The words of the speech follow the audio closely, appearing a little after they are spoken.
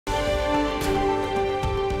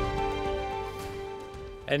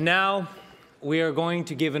And now we are going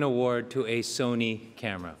to give an award to a Sony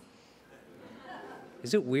camera.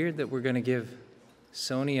 Is it weird that we're going to give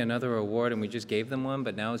Sony another award and we just gave them one,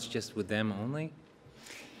 but now it's just with them only?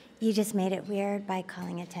 You just made it weird by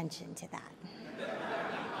calling attention to that.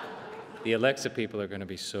 The Alexa people are going to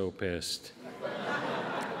be so pissed.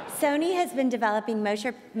 Sony has been developing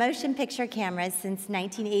motion picture cameras since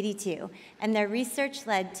 1982, and their research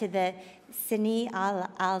led to the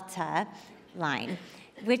CineAlta line,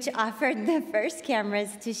 which offered the first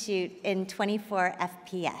cameras to shoot in 24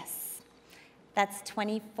 FPS. That's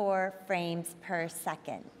 24 frames per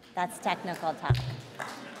second. That's technical talk.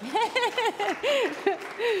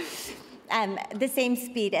 The same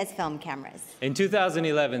speed as film cameras. In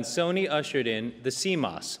 2011, Sony ushered in the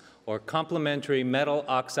CMOS, or complementary metal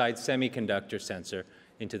oxide semiconductor sensor,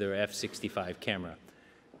 into their F65 camera.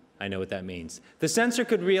 I know what that means. The sensor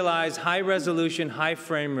could realize high resolution, high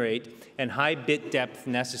frame rate, and high bit depth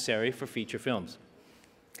necessary for feature films.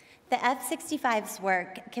 The F65's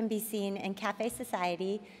work can be seen in Cafe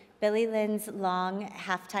Society, Billy Lynn's Long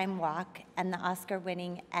Halftime Walk, and the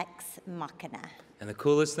Oscar-winning Ex Machina. And the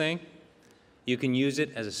coolest thing? You can use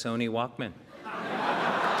it as a Sony Walkman.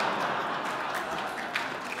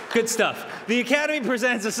 Good stuff. The Academy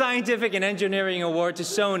presents a Scientific and Engineering Award to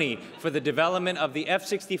Sony for the development of the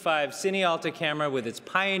F65 CineAlta camera with its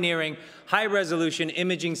pioneering high-resolution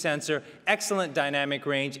imaging sensor, excellent dynamic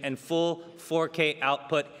range, and full 4K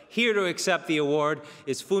output. Here to accept the award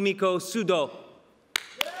is Fumiko Sudo.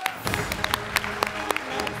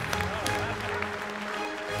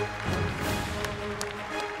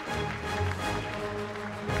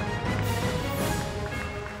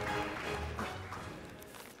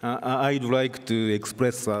 I'd like to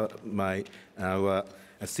express my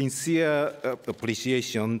sincere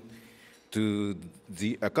appreciation to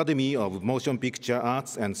the Academy of Motion Picture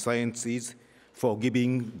Arts and Sciences for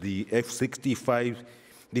giving the F65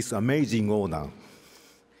 this amazing honor.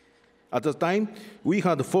 At the time, we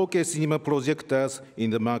had 4K cinema projectors in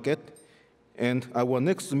the market, and our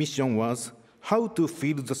next mission was how to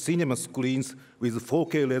fill the cinema screens with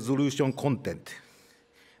 4K resolution content.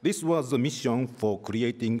 This was the mission for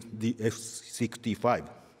creating the F65.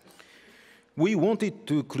 We wanted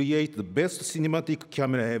to create the best cinematic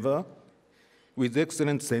camera ever with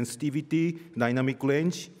excellent sensitivity, dynamic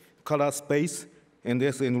range, color space, and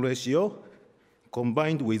SN ratio,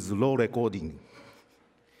 combined with low recording.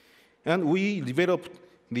 And we developed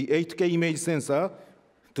the 8K image sensor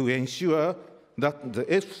to ensure that the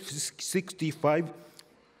F65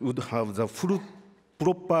 would have the full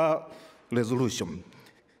proper resolution.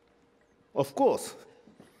 Of course,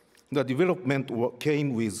 the development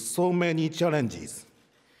came with so many challenges,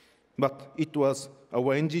 but it was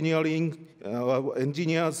our engineers'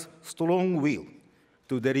 strong will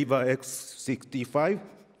to deliver X65,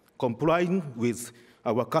 complying with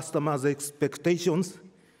our customers' expectations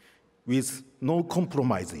with no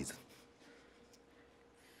compromises.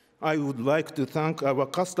 I would like to thank our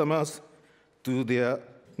customers for their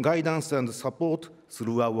guidance and support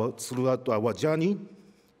throughout our journey,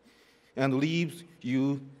 and leave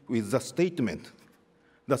you with the statement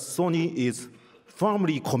that Sony is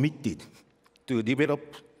firmly committed to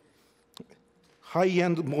develop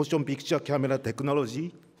high-end motion picture camera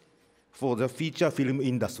technology for the feature film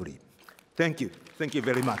industry. Thank you. Thank you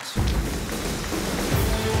very much.